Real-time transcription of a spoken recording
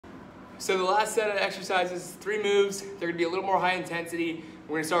So the last set of exercises, 3 moves. They're gonna be a little more high intensity.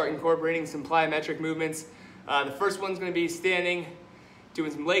 We're gonna start incorporating some plyometric movements. The first one's gonna be standing,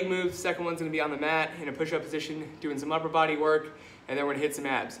 doing some leg moves. Second one's gonna be on the mat in a push-up position, doing some upper body work, and then we're gonna hit some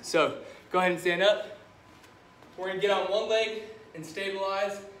abs. So go ahead and stand up. We're gonna get on one leg and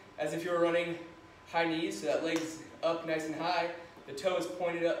stabilize as if you were running high knees, so that leg's up nice and high. The toe is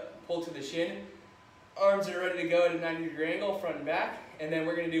pointed up, pulled to the shin. Arms are ready to go at a 90-degree angle, front and back. And then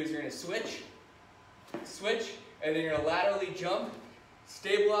what we're gonna do is you're gonna switch, and then you're gonna laterally jump,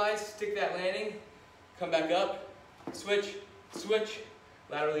 stabilize, stick that landing, come back up, switch,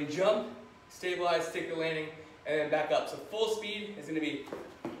 laterally jump, stabilize, stick the landing, and then back up. So full speed is gonna be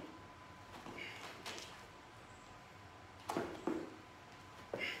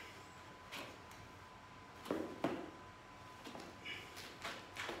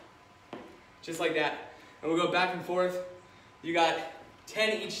just like that. And we'll go back and forth. You got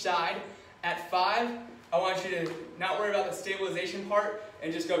 10 each side. At 5, I want you to not worry about the stabilization part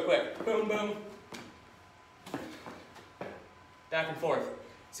and just go quick. Boom, boom. Back and forth.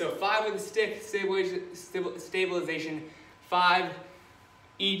 So 5 with a stick, stabilization, 5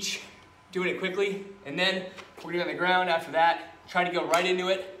 each, doing it quickly. And then we're gonna be on the ground after that. Try to go right into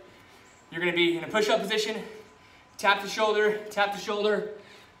it. You're gonna be in a push-up position. Tap the shoulder,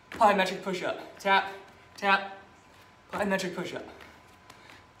 plyometric push-up. Tap, tap, plyometric push-up.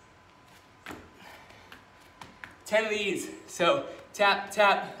 10 of these. So tap,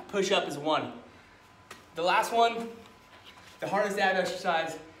 tap, push-up is 1. The last one, the hardest ab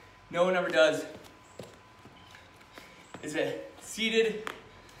exercise no one ever does, is a seated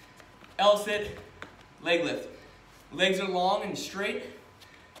L-sit leg lift. Legs are long and straight,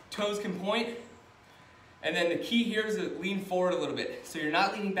 toes can point, and then the key here is to lean forward a little bit. So you're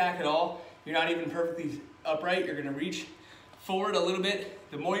not leaning back at all, you're not even perfectly upright, you're gonna reach forward a little bit.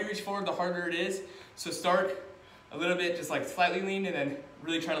 The more you reach forward, the harder it is. So start a little bit, just like slightly lean, and then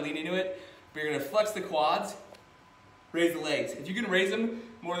really try to lean into it. But you're gonna flex the quads, raise the legs. If you can raise them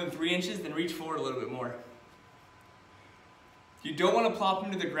more than 3 inches, then reach forward a little bit more. You don't wanna plop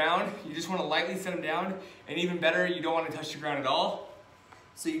them to the ground, you just wanna lightly set them down, and even better, you don't wanna touch the ground at all.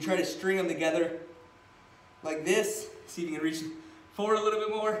 So you try to string them together like this. See if you can reach forward a little bit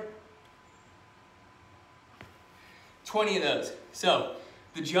more. 20 of those. So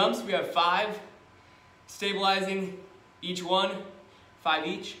the jumps, we have 5, stabilizing each one, 5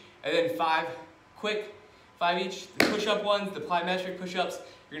 each, and then 5 quick, 5 each. The push-up ones, the plyometric push-ups,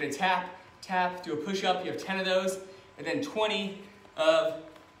 you're gonna tap, tap, do a push-up, you have 10 of those, and then 20 of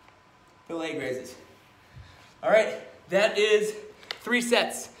the leg raises. All right, that is 3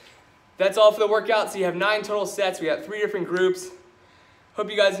 sets. That's all for the workout, so you have 9 total sets. We got 3 different groups. Hope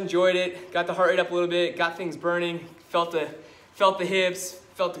you guys enjoyed it. Got the heart rate up a little bit, got things burning, felt the hips,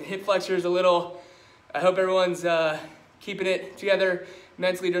 felt the hip flexors a little. I hope everyone's keeping it together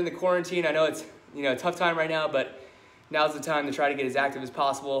mentally during the quarantine. I know it's a tough time right now, but now's the time to try to get as active as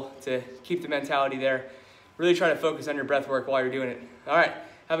possible to keep the mentality there. Really try to focus on your breath work while you're doing it. All right,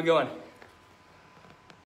 have a good one.